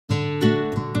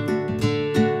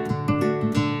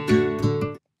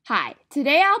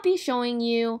Today I'll be showing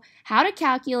you how to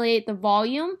calculate the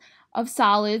volume of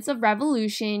solids of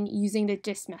revolution using the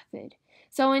disk method.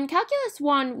 So in Calculus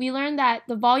 1, we learned that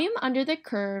the volume under the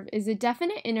curve is a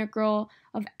definite integral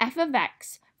of f of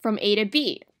x from a to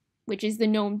b, which is the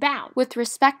known bound, with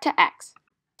respect to x.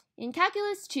 In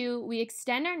Calculus 2, we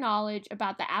extend our knowledge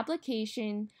about the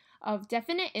application of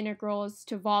definite integrals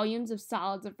to volumes of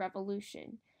solids of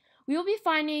revolution. We will be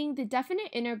finding the definite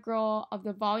integral of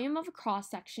the volume of a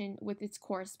cross-section with its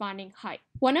corresponding height.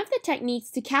 One of the techniques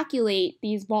to calculate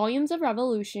these volumes of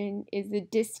revolution is the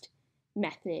disk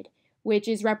method, which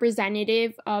is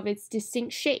representative of its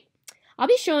distinct shape. I'll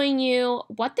be showing you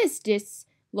what this disk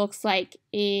looks like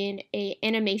in an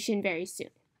animation very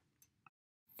soon.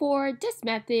 For disk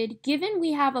method, given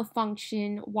we have a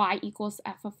function y equals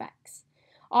f of x,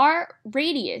 our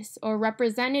radius or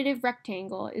representative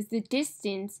rectangle is the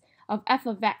distance of f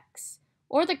of x,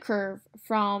 or the curve,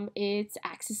 from its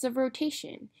axis of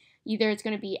rotation. Either it's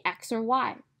going to be x or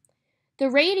y. The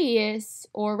radius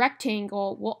or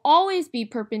rectangle will always be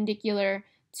perpendicular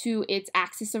to its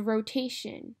axis of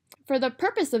rotation. For the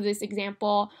purpose of this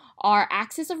example, our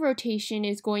axis of rotation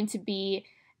is going to be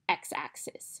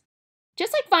x-axis.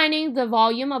 Just like finding the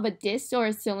volume of a disk or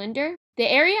a cylinder, the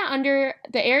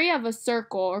area of a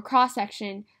circle or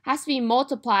cross-section has to be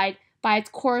multiplied by its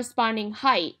corresponding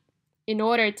height in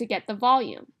order to get the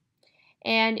volume.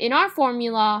 And in our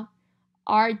formula,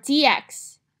 our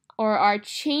dx, or our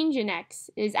change in x,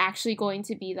 is actually going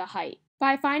to be the height.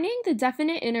 By finding the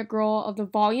definite integral of the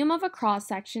volume of a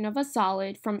cross-section of a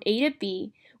solid from a to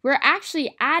b, we're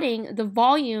actually adding the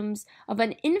volumes of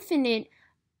an infinite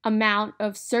amount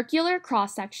of circular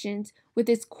cross-sections with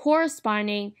its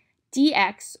corresponding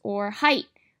dx, or height,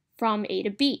 from a to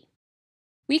b.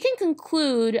 We can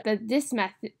conclude that this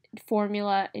method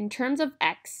formula in terms of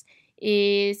x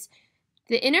is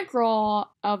the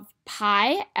integral of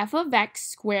pi f of x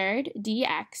squared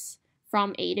dx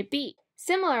from a to b.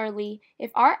 Similarly,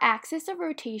 if our axis of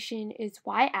rotation is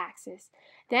y-axis,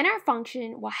 then our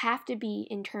function will have to be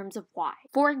in terms of y.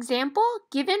 For example,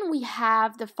 given we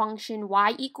have the function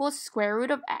y equals square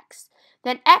root of x,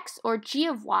 then x, or g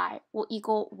of y, will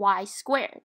equal y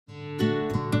squared.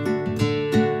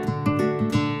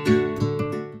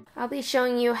 I'll be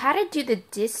showing you how to do the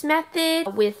disk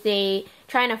method with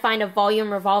trying to find a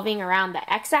volume revolving around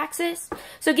the x-axis.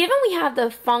 So given we have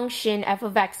the function f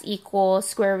of x equals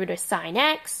square root of sine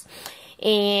x,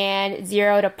 and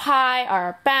 0 to pi are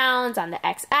our bounds on the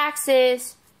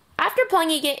x-axis, after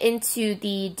plugging it into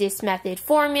the disk method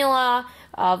formula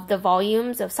of the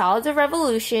volumes of solids of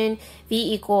revolution,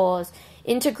 v equals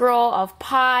integral of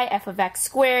pi f of x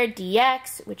squared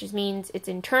dx, which means it's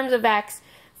in terms of x,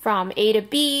 from a to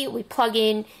b, we plug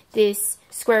in this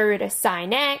square root of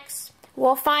sine x.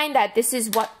 We'll find that this is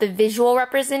what the visual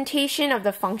representation of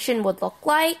the function would look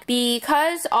like.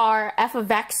 Because our f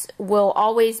of x will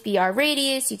always be our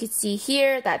radius, you can see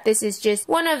here that this is just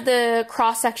one of the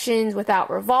cross sections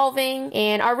without revolving,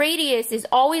 and our radius is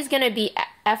always going to be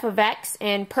f of x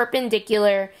and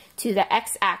perpendicular to the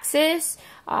x-axis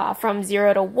from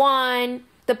 0 to 1.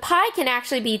 The pi can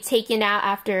actually be taken out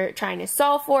after trying to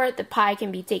solve for it. The pi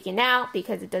can be taken out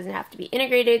because it doesn't have to be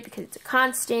integrated because it's a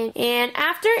constant. And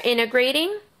after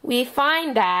integrating, we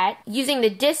find that using the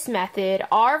disk method,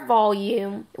 our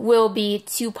volume will be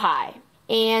 2 pi.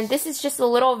 And this is just a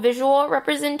little visual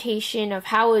representation of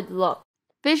how it would look.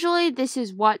 Visually, this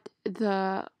is what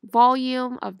the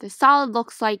volume of the solid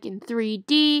looks like in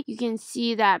 3D. You can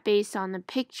see that based on the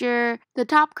picture. The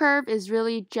top curve is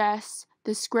really just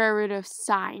the square root of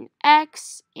sine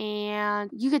x,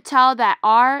 and you could tell that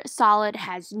our solid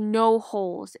has no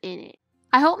holes in it.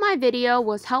 I hope my video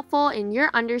was helpful in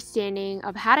your understanding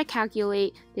of how to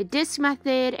calculate the disk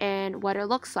method and what it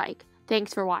looks like.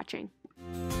 Thanks for watching.